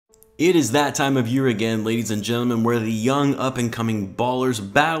It is that time of year again, ladies and gentlemen, where the young up-and-coming ballers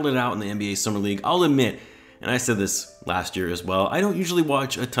battle it out in the NBA Summer League. I'll admit, and I said this last year as well, I don't usually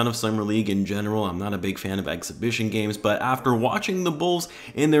watch a ton of Summer League in general. I'm not a big fan of exhibition games, but after watching the Bulls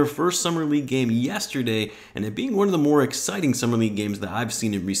in their first Summer League game yesterday, and it being one of the more exciting Summer League games that I've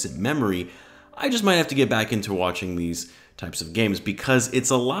seen in recent memory, I just might have to get back into watching these types of games because it's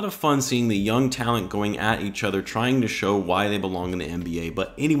a lot of fun seeing the young talent going at each other, trying to show why they belong in the NBA.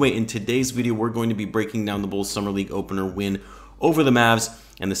 But anyway, in today's video, we're going to be breaking down the Bulls Summer League opener win over the Mavs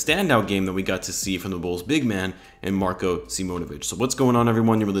and the standout game that we got to see from the Bulls big man and Marko Simonovic. So what's going on,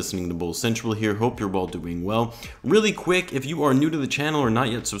 everyone? You're listening to Bulls Central here. Hope you're all doing well. Really quick, if you are new to the channel or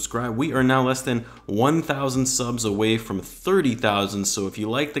not yet subscribed, we are now less than 1,000 subs away from 30,000. So if you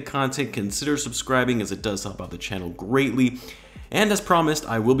like the content, consider subscribing as it does help out the channel greatly. And as promised,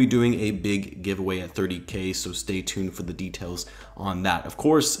 I will be doing a big giveaway at 30K, so stay tuned for the details on that. Of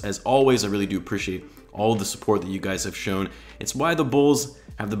course, as always, I really do appreciate all the support that you guys have shown. It's why the Bulls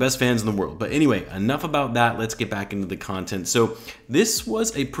have the best fans in the world. But anyway, enough about that. Let's get back into the content. So this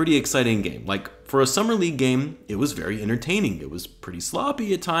was a pretty exciting game. Like, for a Summer League game, it was very entertaining. It was pretty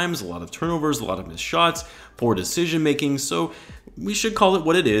sloppy at times, a lot of turnovers, a lot of missed shots, poor decision making. So we should call it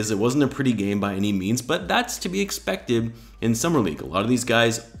what it is. It wasn't a pretty game by any means, but that's to be expected in Summer League. A lot of these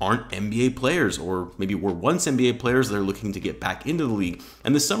guys aren't NBA players, or maybe were once NBA players that are looking to get back into the league.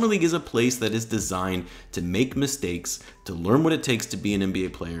 And the Summer League is a place that is designed to make mistakes, to learn what it takes to be an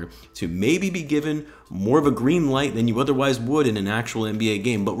NBA player, to maybe be given more of a green light than you otherwise would in an actual NBA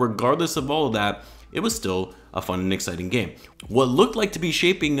game. But regardless of all of that, it was still a fun and exciting game. What looked like to be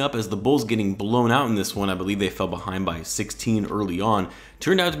shaping up as the Bulls getting blown out in this one, I believe they fell behind by 16 early on,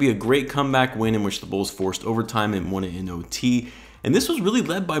 turned out to be a great comeback win in which the Bulls forced overtime and won it in OT. And this was really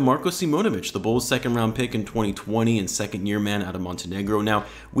led by Marko Simonovic, the Bulls' second-round pick in 2020 and second-year man out of Montenegro. Now,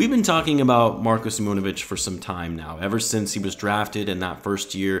 we've been talking about Marko Simonovic for some time now, ever since he was drafted in that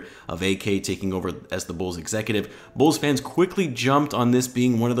first year of AK taking over as the Bulls executive. Bulls fans quickly jumped on this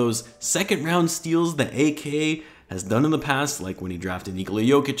being one of those second-round steals that AK has done in the past, like when he drafted Nikola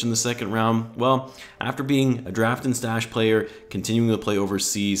Jokic in the second round. Well, after being a draft and stash player, continuing to play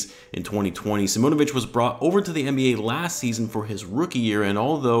overseas in 2020, Simonovic was brought over to the NBA last season for his rookie year, and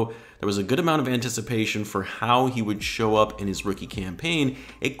although there was a good amount of anticipation for how he would show up in his rookie campaign,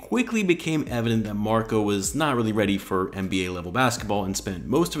 it quickly became evident that Marko was not really ready for NBA level basketball and spent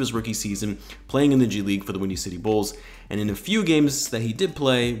most of his rookie season playing in the G League for the Windy City Bulls. And in a few games that he did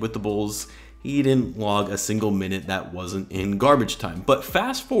play with the Bulls, he didn't log a single minute that wasn't in garbage time. But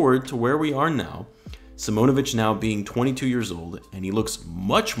fast forward to where we are now, Simonovic now being 22 years old, and he looks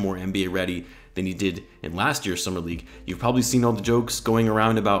much more NBA ready than he did in last year's Summer League. You've probably seen all the jokes going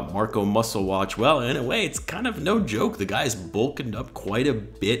around about Marko Muscle Watch. Well, in a way, it's kind of no joke. The guy's bulking up quite a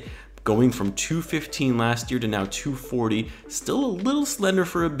bit, going from 215 last year to now 240. Still a little slender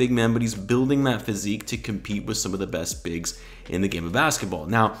for a big man, but he's building that physique to compete with some of the best bigs in the game of basketball.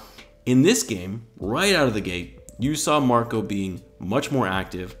 Now, in this game, right out of the gate, you saw Marko being much more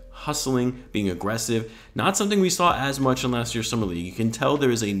active, hustling, being aggressive, not something we saw as much in last year's Summer League. You can tell there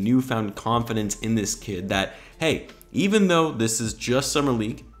is a newfound confidence in this kid that, hey, even though this is just Summer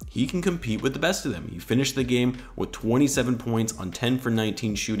League, he can compete with the best of them. He finished the game with 27 points on 10 for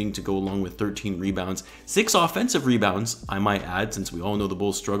 19 shooting to go along with 13 rebounds. 6 offensive rebounds, I might add, since we all know the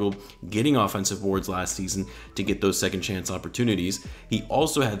Bulls struggled getting offensive boards last season to get those second chance opportunities. He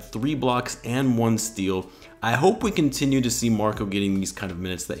also had 3 blocks and 1 steal. I hope we continue to see Marko getting these kind of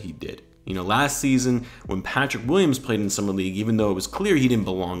minutes that he did. You know, last season when Patrick Williams played in Summer League, even though it was clear he didn't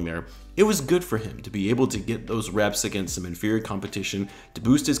belong there, it was good for him to be able to get those reps against some inferior competition to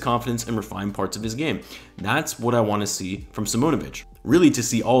boost his confidence and refine parts of his game. That's what I want to see from Simonovic. Really, to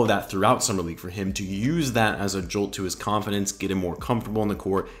see all of that throughout Summer League, for him to use that as a jolt to his confidence, get him more comfortable on the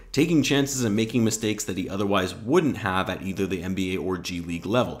court, taking chances and making mistakes that he otherwise wouldn't have at either the NBA or G League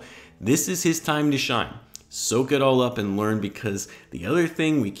level. This is his time to shine. Soak it all up and learn, because the other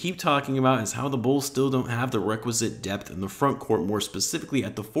thing we keep talking about is how the Bulls still don't have the requisite depth in the front court, more specifically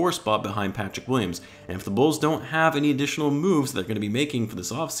at the 4 spot behind Patrick Williams. And if the Bulls don't have any additional moves they're going to be making for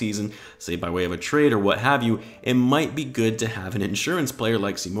this offseason, say by way of a trade or what have you, it might be good to have an insurance player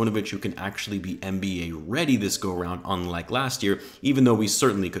like Simonovic who can actually be NBA ready this go around, unlike last year, even though we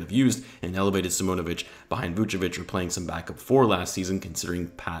certainly could have used an elevated Simonovic behind Vucevic or playing some backup 4 last season, considering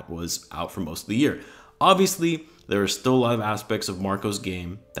Pat was out for most of the year. Obviously, there are still a lot of aspects of Marko's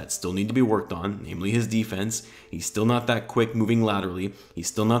game that still need to be worked on, namely his defense. He's still not that quick moving laterally. He's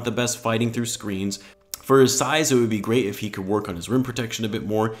still not the best fighting through screens. For his size, it would be great if he could work on his rim protection a bit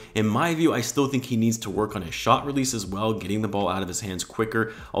more. In my view, I still think he needs to work on his shot release as well, getting the ball out of his hands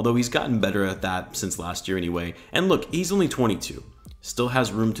quicker, although he's gotten better at that since last year anyway. And look, he's only 22. Still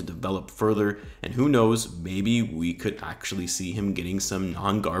has room to develop further, and who knows, maybe we could actually see him getting some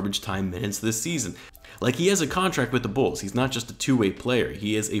non-garbage time minutes this season. Like, he has a contract with the Bulls. He's not just a two-way player.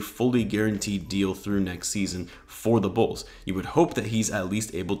 He is a fully guaranteed deal through next season for the Bulls. You would hope that he's at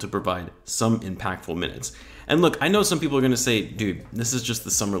least able to provide some impactful minutes. And look, I know some people are going to say, dude, this is just the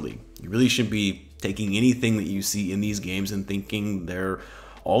Summer League. You really shouldn't be taking anything that you see in these games and thinking they're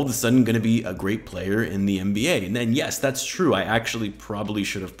all of a sudden going to be a great player in the NBA. And then, yes, that's true. I actually probably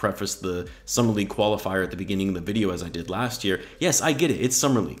should have prefaced the Summer League qualifier at the beginning of the video as I did last year. Yes, I get it. It's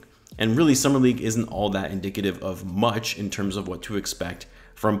Summer League. And really, Summer League isn't all that indicative of much in terms of what to expect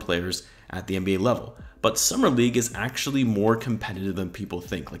from players at the NBA level. But Summer League is actually more competitive than people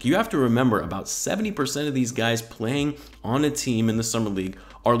think. Like, you have to remember, about 70% of these guys playing on a team in the Summer League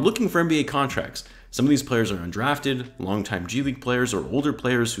are looking for NBA contracts. Some of these players are undrafted, longtime G League players, or older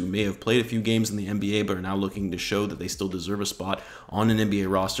players who may have played a few games in the NBA but are now looking to show that they still deserve a spot on an NBA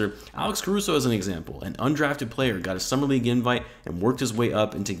roster. Alex Caruso is an example. An undrafted player got a Summer League invite and worked his way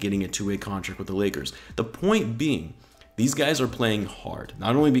up into getting a two-way contract with the Lakers. The point being, these guys are playing hard,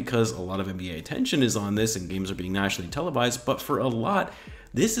 not only because a lot of NBA attention is on this and games are being nationally televised, but for a lot,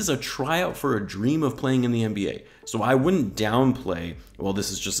 this is a tryout for a dream of playing in the NBA. So I wouldn't downplay, well, this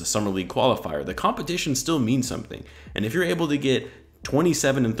is just a Summer League qualifier. The competition still means something. And if you're able to get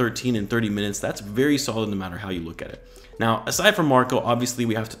 27 and 13 in 30 minutes, that's very solid no matter how you look at it. Now, aside from Marko, obviously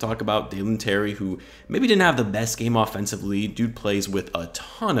we have to talk about Dalen Terry, who maybe didn't have the best game offensively. Dude plays with a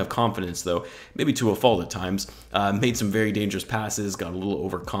ton of confidence, though, maybe to a fault at times. Made some very dangerous passes, got a little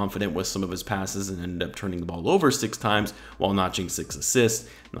overconfident with some of his passes, and ended up turning the ball over 6 times while notching 6 assists.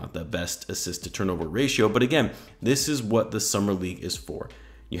 Not the best assist to turnover ratio, but again, this is what the Summer League is for.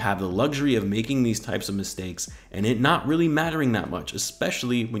 You have the luxury of making these types of mistakes and it not really mattering that much,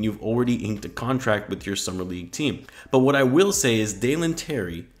 especially when you've already inked a contract with your Summer League team. But what I will say is Dalen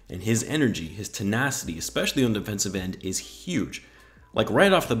Terry and his energy, his tenacity, especially on the defensive end, is huge. Like,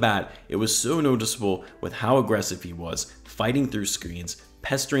 right off the bat, it was so noticeable with how aggressive he was, fighting through screens,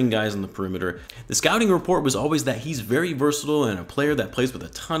 pestering guys on the perimeter. The scouting report was always that he's very versatile and a player that plays with a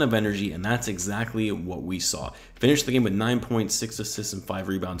ton of energy, and that's exactly what we saw. Finished the game with 9 points, 6 assists, and 5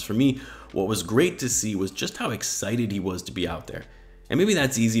 rebounds. For me, what was great to see was just how excited he was to be out there. And maybe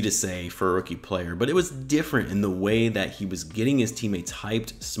that's easy to say for a rookie player, but it was different in the way that he was getting his teammates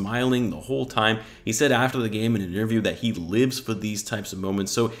hyped, smiling the whole time. He said after the game in an interview that he lives for these types of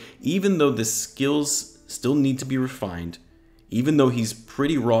moments. So even though the skills still need to be refined, even though he's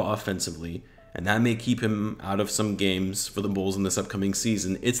pretty raw offensively, and that may keep him out of some games for the Bulls in this upcoming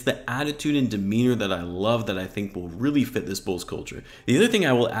season, it's the attitude and demeanor that I love that I think will really fit this Bulls culture. The other thing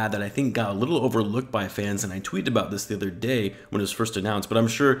I will add that I think got a little overlooked by fans, and I tweeted about this the other day when it was first announced, but I'm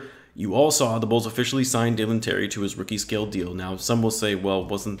sure you all saw the Bulls officially signed Dalen Terry to his rookie scale deal. Now, some will say, well,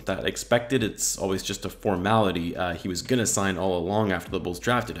 wasn't that expected? It's always just a formality. He was going to sign all along after the Bulls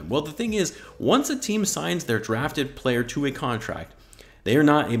drafted him. Well, the thing is, once a team signs their drafted player to a contract, they are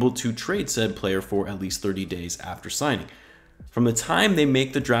not able to trade said player for at least 30 days after signing. From the time they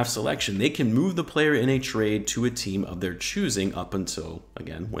make the draft selection, they can move the player in a trade to a team of their choosing up until,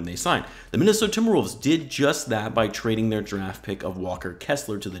 again, when they sign. The Minnesota Timberwolves did just that by trading their draft pick of Walker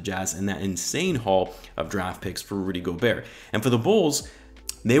Kessler to the Jazz in that insane haul of draft picks for Rudy Gobert. And for the Bulls,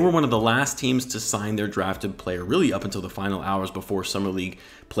 they were one of the last teams to sign their drafted player really up until the final hours before Summer League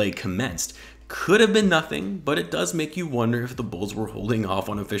play commenced. Could have been nothing, but it does make you wonder if the Bulls were holding off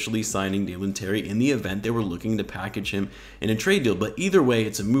on officially signing Dalen Terry in the event they were looking to package him in a trade deal. But either way,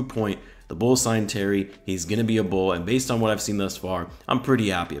 it's a moot point. The Bulls signed Terry. He's going to be a Bull, and based on what I've seen thus far, I'm pretty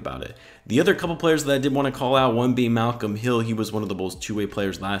happy about it. The other couple players that I did want to call out, one being Malcolm Hill. He was one of the Bulls' two-way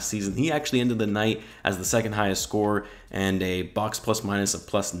players last season. He actually ended the night as the second highest scorer and a box plus-minus of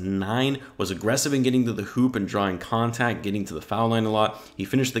 +9. Was aggressive in getting to the hoop and drawing contact, getting to the foul line a lot. He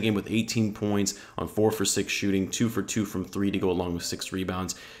finished the game with 18 points on 4 for 6 shooting, 2 for 2 from 3 to go along with 6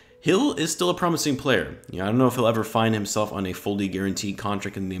 rebounds. Hill is still a promising player. I don't know if he'll ever find himself on a fully guaranteed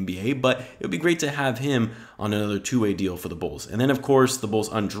contract in the NBA, but it would be great to have him on another two-way deal for the Bulls. And then, of course, the Bulls'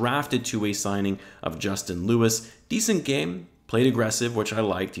 undrafted two-way signing of Justin Lewis. Decent game, Played aggressive, which I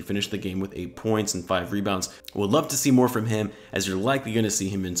liked. He finished the game with 8 points and 5 rebounds. Would love to see more from him, as you're likely going to see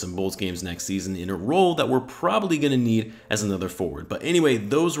him in some Bulls games next season in a role that we're probably going to need as another forward. But anyway,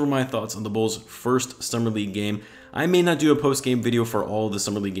 those were my thoughts on the Bulls' first Summer League game. I may not do a post-game video for all the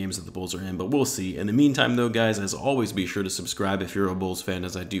Summer League games that the Bulls are in, but we'll see. In the meantime, though, guys, as always, be sure to subscribe if you're a Bulls fan,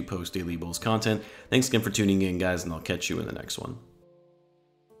 as I do post daily Bulls content. Thanks again for tuning in, guys, and I'll catch you in the next one.